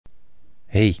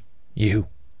Hey, you.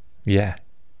 Yeah,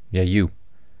 you.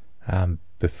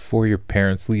 Before your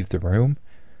parents leave the room,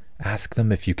 ask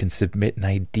them if you can submit an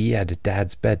idea to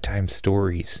Dad's bedtime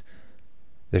stories.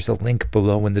 There's a link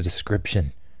below in the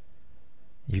description.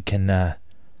 You can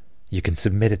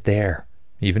submit it there,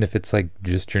 even if it's like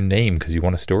just your name because you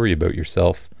want a story about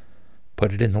yourself.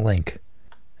 Put it in the link.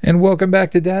 And welcome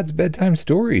back to Dad's Bedtime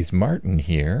Stories. Martin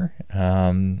here.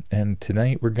 And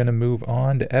tonight we're going to move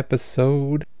on to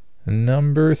episode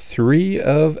number 3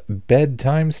 of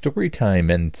Bedtime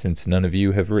Storytime. And since none of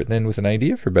you have written in with an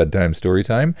idea for Bedtime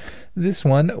Storytime, this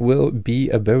one will be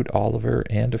about Oliver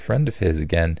and a friend of his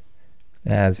again.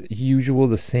 As usual,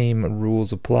 the same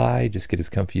rules apply. Just get as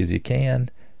comfy as you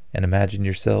can and imagine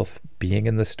yourself being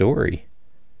in the story.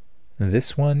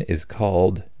 This one is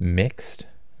called Mixed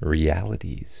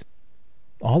Realities.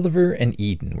 Oliver and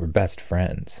Eden were best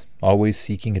friends, always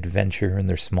seeking adventure in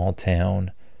their small town.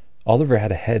 Oliver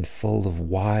had a head full of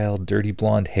wild, dirty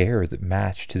blonde hair that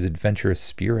matched his adventurous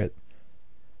spirit,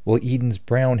 while Eden's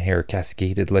brown hair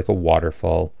cascaded like a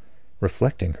waterfall,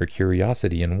 reflecting her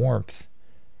curiosity and warmth.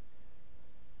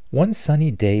 One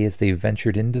sunny day, as they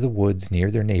ventured into the woods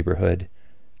near their neighborhood,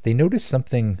 they noticed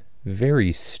something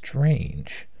very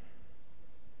strange.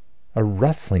 A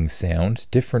rustling sound,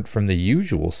 different from the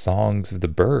usual songs of the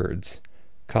birds,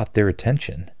 caught their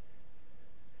attention.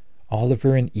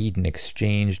 Oliver and Eden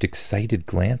exchanged excited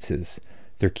glances,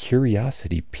 their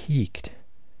curiosity piqued.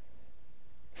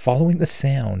 Following the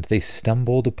sound, they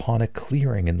stumbled upon a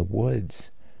clearing in the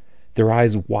woods. Their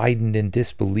eyes widened in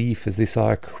disbelief as they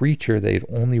saw a creature they had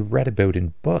only read about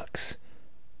in books.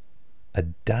 A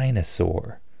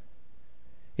dinosaur.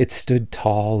 It stood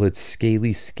tall, its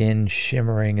scaly skin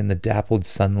shimmering in the dappled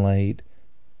sunlight.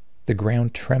 The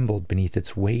ground trembled beneath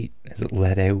its weight as it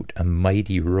let out a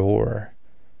mighty roar.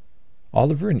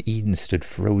 Oliver and Eden stood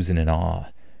frozen in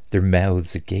awe, their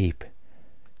mouths agape.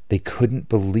 They couldn't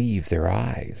believe their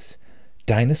eyes.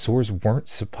 Dinosaurs weren't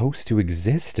supposed to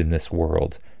exist in this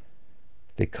world.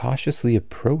 They cautiously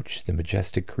approached the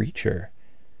majestic creature,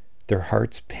 their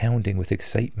hearts pounding with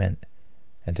excitement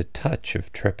and a touch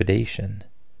of trepidation.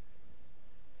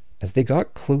 As they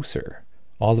got closer,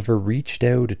 Oliver reached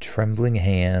out a trembling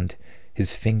hand,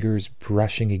 his fingers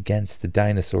brushing against the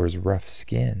dinosaur's rough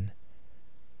skin.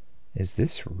 "Is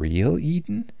this real,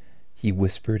 Eden?" he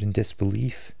whispered in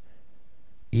disbelief.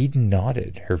 Eden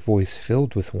nodded, her voice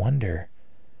filled with wonder.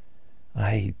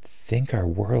 "I think our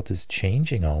world is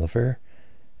changing, Oliver,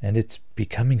 and it's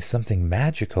becoming something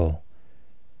magical."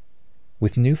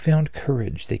 With newfound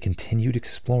courage, they continued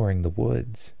exploring the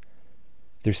woods,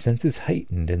 their senses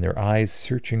heightened and their eyes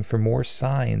searching for more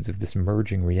signs of this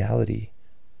merging reality.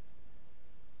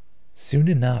 Soon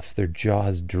enough, their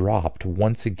jaws dropped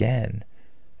once again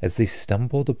as they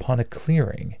stumbled upon a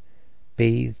clearing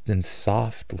bathed in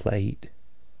soft light.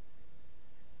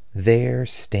 There,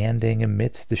 standing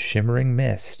amidst the shimmering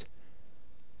mist,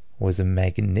 was a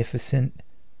magnificent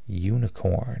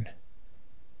unicorn.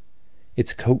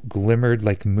 Its coat glimmered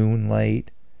like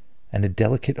moonlight, and a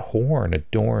delicate horn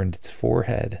adorned its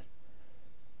forehead.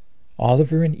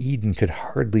 Oliver and Eden could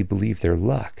hardly believe their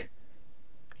luck.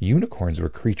 Unicorns were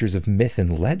creatures of myth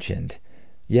and legend,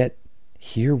 yet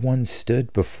here one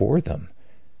stood before them,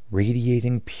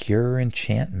 radiating pure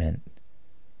enchantment.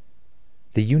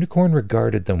 The unicorn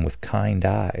regarded them with kind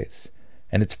eyes,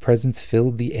 and its presence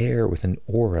filled the air with an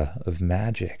aura of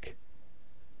magic.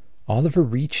 Oliver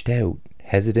reached out,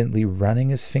 hesitantly running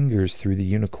his fingers through the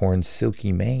unicorn's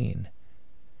silky mane,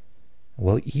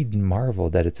 while Eden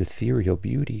marveled at its ethereal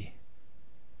beauty.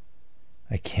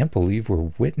 "I can't believe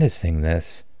we're witnessing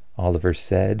this," Oliver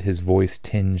said, his voice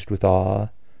tinged with awe.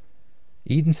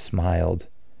 Eden smiled,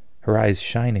 her eyes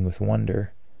shining with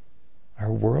wonder.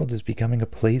 "Our world is becoming a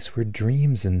place where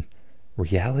dreams and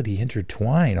reality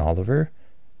intertwine, Oliver.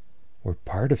 We're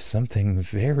part of something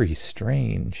very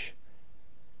strange."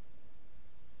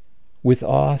 With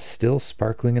awe still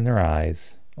sparkling in their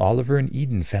eyes, Oliver and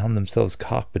Eden found themselves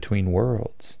caught between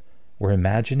worlds, where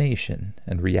imagination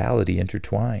and reality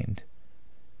intertwined.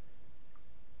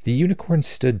 The unicorn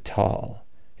stood tall,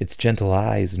 its gentle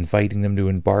eyes inviting them to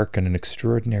embark on an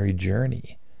extraordinary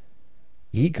journey.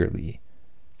 Eagerly,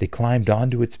 they climbed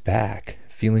onto its back,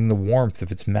 feeling the warmth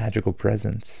of its magical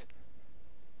presence.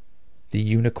 The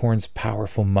unicorn's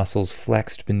powerful muscles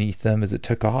flexed beneath them as it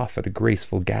took off at a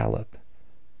graceful gallop.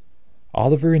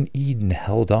 Oliver and Eden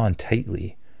held on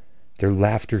tightly, their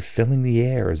laughter filling the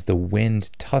air as the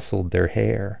wind tousled their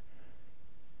hair.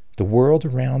 The world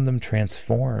around them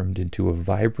transformed into a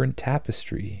vibrant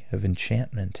tapestry of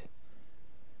enchantment.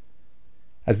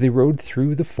 As they rode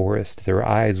through the forest, their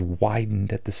eyes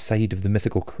widened at the sight of the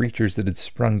mythical creatures that had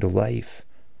sprung to life.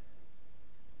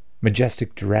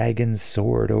 Majestic dragons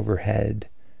soared overhead,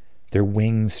 their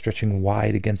wings stretching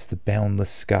wide against the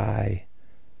boundless sky.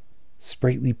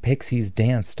 Sprightly pixies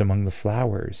danced among the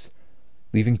flowers,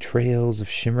 leaving trails of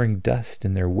shimmering dust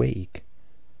in their wake.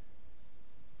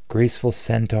 Graceful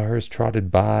centaurs trotted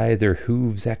by, their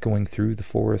hooves echoing through the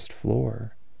forest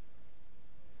floor.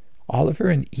 Oliver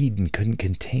and Eden couldn't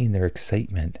contain their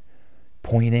excitement,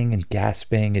 pointing and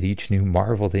gasping at each new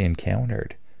marvel they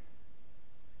encountered.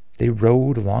 They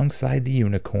rode alongside the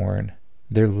unicorn,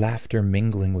 their laughter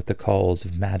mingling with the calls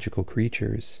of magical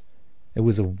creatures. It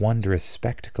was a wondrous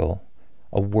spectacle,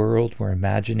 a world where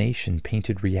imagination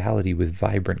painted reality with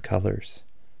vibrant colors.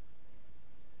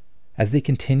 As they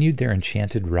continued their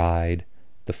enchanted ride,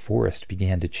 the forest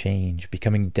began to change,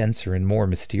 becoming denser and more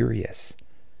mysterious.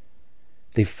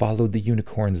 They followed the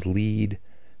unicorn's lead,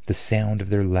 the sound of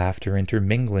their laughter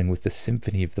intermingling with the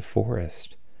symphony of the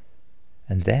forest.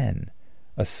 And then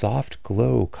a soft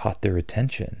glow caught their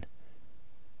attention.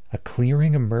 A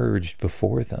clearing emerged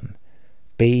before them,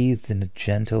 bathed in a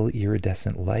gentle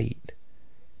iridescent light.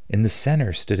 In the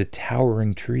center stood a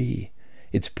towering tree,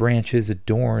 its branches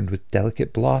adorned with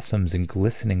delicate blossoms and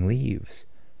glistening leaves.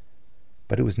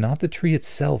 But it was not the tree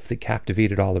itself that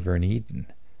captivated Oliver and Eden.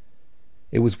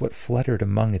 It was what fluttered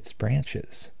among its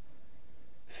branches.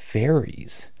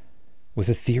 Fairies, with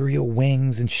ethereal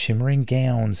wings and shimmering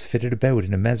gowns, fitted about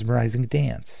in a mesmerizing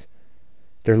dance.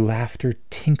 Their laughter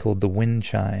tinkled the wind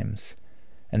chimes,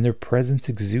 and their presence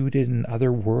exuded an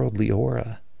otherworldly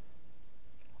aura.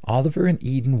 Oliver and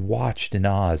Eden watched in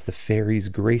awe as the fairies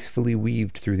gracefully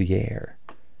weaved through the air,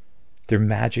 their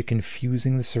magic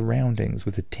infusing the surroundings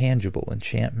with a tangible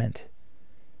enchantment.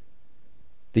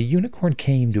 The unicorn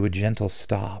came to a gentle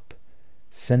stop,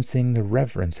 sensing the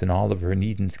reverence in Oliver and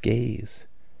Eden's gaze.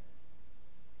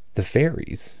 The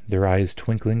fairies, their eyes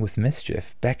twinkling with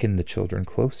mischief, beckoned the children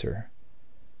closer.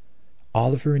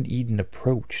 Oliver and Eden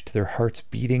approached, their hearts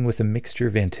beating with a mixture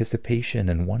of anticipation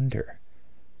and wonder.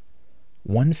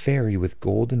 One fairy with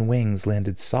golden wings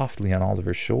landed softly on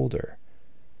Oliver's shoulder,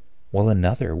 while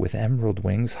another with emerald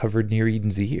wings hovered near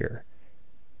Eden's ear.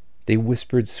 They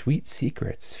whispered sweet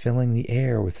secrets, filling the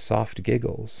air with soft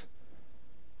giggles.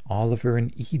 Oliver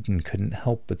and Eden couldn't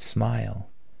help but smile,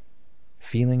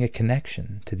 feeling a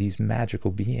connection to these magical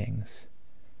beings.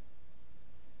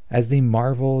 As they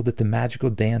marveled at the magical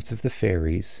dance of the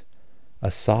fairies, a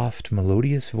soft,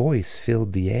 melodious voice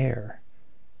filled the air.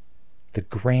 The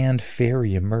grand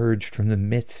fairy emerged from the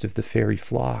midst of the fairy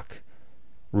flock,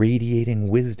 radiating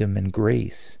wisdom and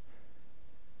grace.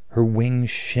 Her wings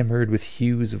shimmered with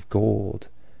hues of gold,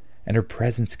 and her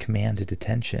presence commanded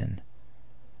attention.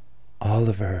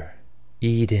 "Oliver,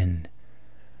 Eden,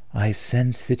 I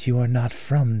sense that you are not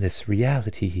from this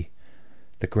reality,"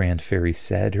 the grand fairy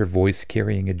said, her voice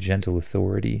carrying a gentle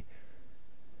authority.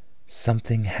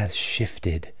 "Something has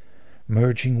shifted,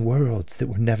 merging worlds that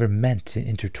were never meant to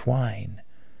intertwine.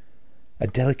 A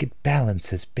delicate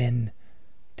balance has been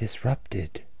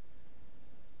disrupted."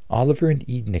 Oliver and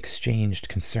Eden exchanged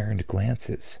concerned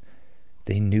glances.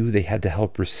 They knew they had to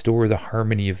help restore the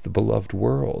harmony of the beloved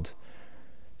world.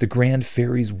 The grand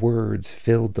fairy's words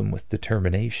filled them with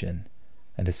determination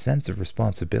and a sense of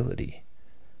responsibility.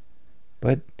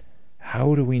 "But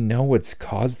how do we know what's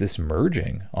caused this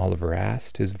merging?" Oliver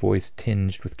asked, his voice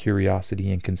tinged with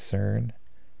curiosity and concern.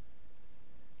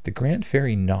 The grand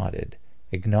fairy nodded,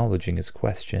 acknowledging his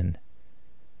question.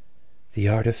 "The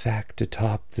artifact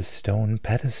atop the stone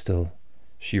pedestal,"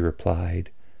 she replied,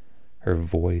 her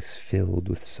voice filled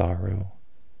with sorrow.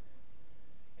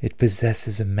 "It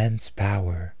possesses immense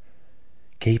power,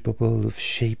 capable of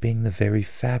shaping the very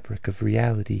fabric of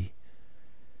reality.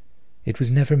 It was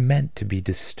never meant to be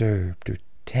disturbed or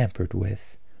tampered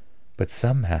with, but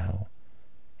somehow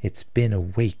it's been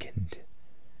awakened."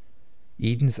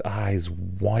 Eden's eyes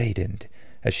widened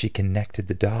as she connected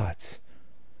the dots.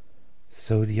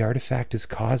 "So the artifact has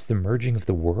caused the merging of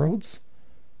the worlds?"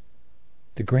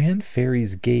 The grand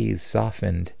fairy's gaze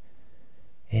softened.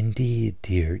 "Indeed,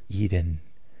 dear Eden,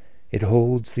 it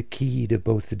holds the key to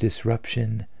both the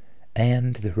disruption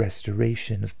and the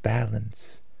restoration of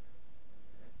balance.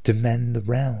 To mend the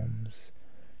realms,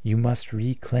 you must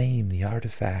reclaim the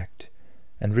artifact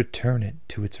and return it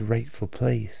to its rightful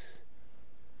place."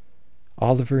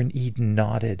 Oliver and Eden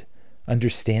nodded,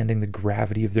 understanding the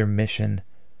gravity of their mission.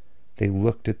 They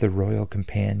looked at the royal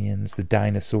companions, the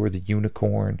dinosaur, the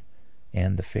unicorn,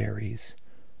 and the fairies,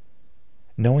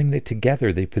 knowing that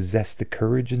together they possessed the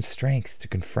courage and strength to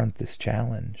confront this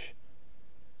challenge.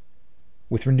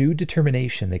 With renewed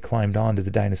determination, they climbed onto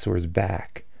the dinosaur's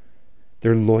back,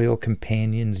 their loyal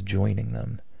companions joining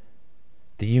them.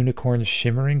 The unicorn's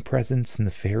shimmering presence and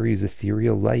the fairy's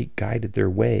ethereal light guided their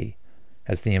way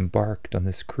as they embarked on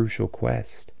this crucial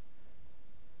quest.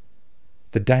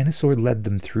 The dinosaur led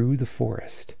them through the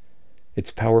forest,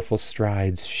 its powerful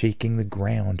strides shaking the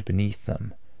ground beneath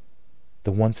them.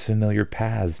 The once familiar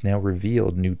paths now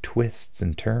revealed new twists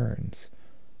and turns,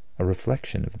 a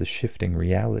reflection of the shifting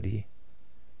reality.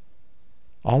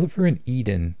 Oliver and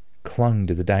Eden clung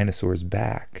to the dinosaur's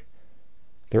back,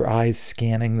 their eyes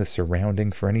scanning the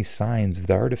surrounding for any signs of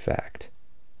the artifact.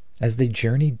 As they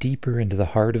journeyed deeper into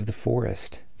the heart of the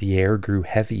forest, the air grew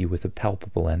heavy with a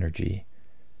palpable energy.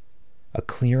 A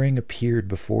clearing appeared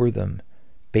before them,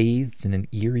 bathed in an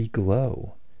eerie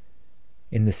glow.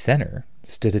 In the center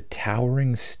stood a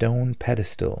towering stone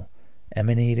pedestal,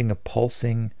 emanating a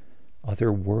pulsing,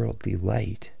 otherworldly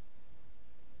light.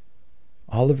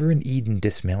 Oliver and Eden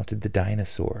dismounted the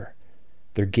dinosaur,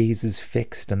 their gazes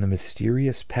fixed on the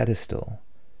mysterious pedestal.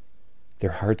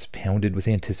 Their hearts pounded with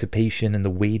anticipation and the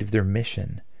weight of their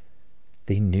mission.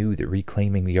 They knew that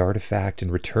reclaiming the artifact and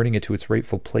returning it to its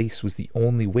rightful place was the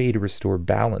only way to restore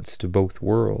balance to both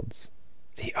worlds.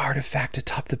 "The artifact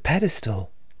atop the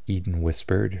pedestal," Eden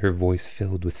whispered, her voice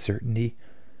filled with certainty.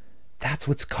 "That's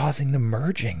what's causing the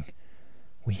merging.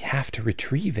 We have to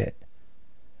retrieve it."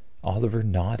 Oliver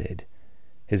nodded,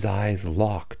 his eyes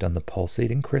locked on the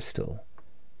pulsating crystal.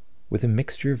 With a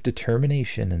mixture of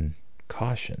determination and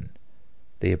caution,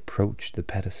 they approached the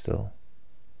pedestal.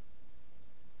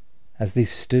 As they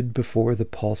stood before the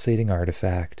pulsating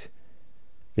artifact,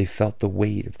 they felt the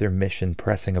weight of their mission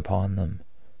pressing upon them.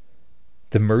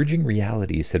 The merging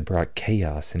realities had brought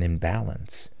chaos and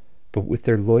imbalance, but with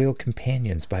their loyal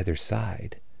companions by their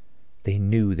side, they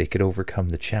knew they could overcome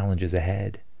the challenges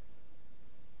ahead.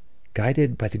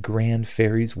 Guided by the Grand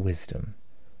Fairy's wisdom,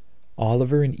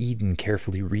 Oliver and Eden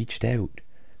carefully reached out,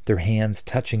 their hands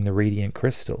touching the radiant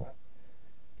crystal.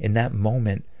 In that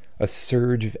moment, a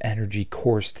surge of energy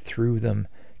coursed through them,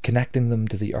 connecting them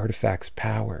to the artifact's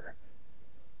power.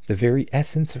 The very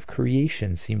essence of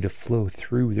creation seemed to flow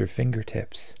through their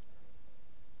fingertips.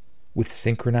 With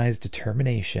synchronized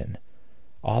determination,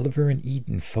 Oliver and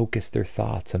Eden focused their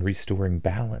thoughts on restoring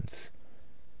balance.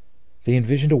 They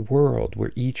envisioned a world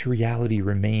where each reality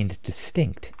remained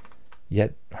distinct,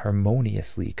 yet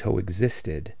harmoniously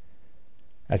coexisted.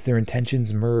 As their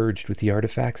intentions merged with the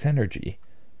artifact's energy,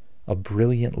 a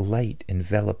brilliant light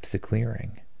enveloped the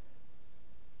clearing.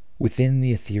 Within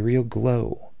the ethereal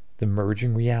glow, the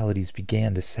merging realities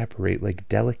began to separate like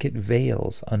delicate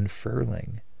veils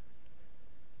unfurling.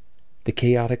 The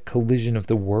chaotic collision of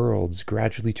the worlds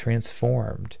gradually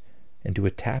transformed into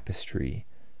a tapestry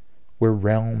where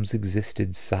realms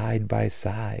existed side by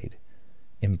side,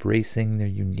 embracing their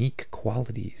unique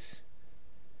qualities.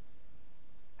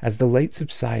 As the light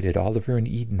subsided, Oliver and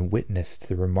Eden witnessed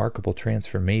the remarkable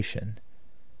transformation.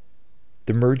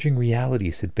 The merging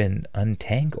realities had been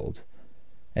untangled,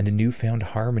 and a newfound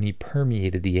harmony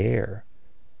permeated the air.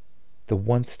 The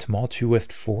once tumultuous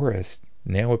forest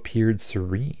now appeared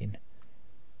serene,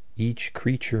 each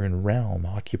creature and realm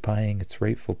occupying its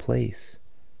rightful place.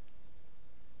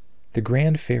 The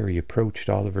Grand Fairy approached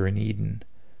Oliver and Eden,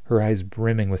 her eyes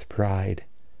brimming with pride.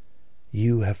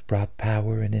 "You have brought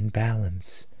power and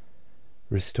imbalance,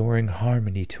 restoring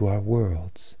harmony to our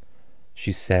worlds,"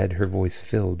 she said, her voice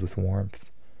filled with warmth.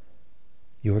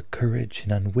 "Your courage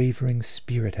and unwavering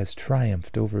spirit has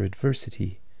triumphed over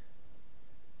adversity."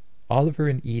 Oliver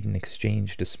and Eden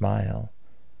exchanged a smile,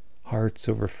 hearts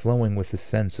overflowing with a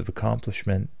sense of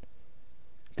accomplishment.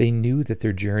 They knew that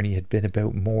their journey had been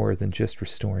about more than just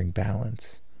restoring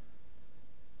balance.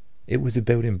 It was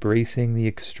about embracing the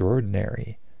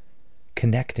extraordinary,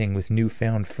 connecting with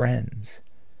newfound friends,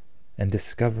 and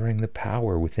discovering the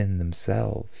power within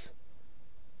themselves.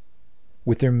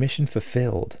 With their mission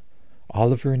fulfilled,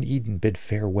 Oliver and Eden bid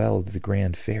farewell to the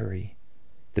Grand Fairy,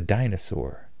 the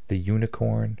dinosaur, the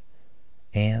unicorn,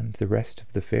 and the rest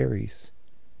of the fairies.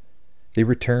 They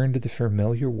returned to the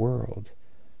familiar world,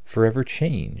 forever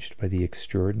changed by the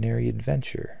extraordinary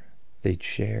adventure they'd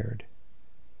shared.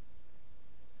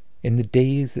 In the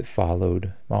days that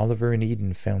followed, Oliver and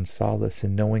Eden found solace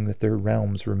in knowing that their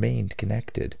realms remained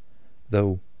connected,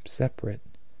 though separate.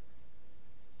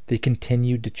 They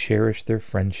continued to cherish their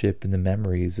friendship and the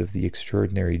memories of the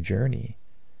extraordinary journey,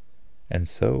 and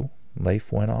so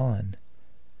life went on,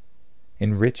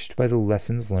 enriched by the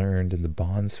lessons learned and the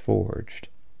bonds forged.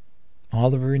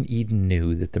 Oliver and Eden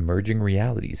knew that the merging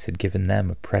realities had given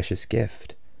them a precious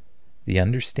gift, the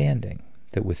understanding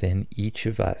that within each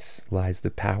of us lies the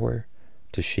power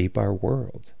to shape our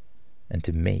world and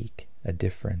to make a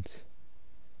difference.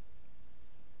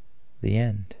 The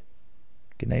end.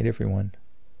 Good night, everyone.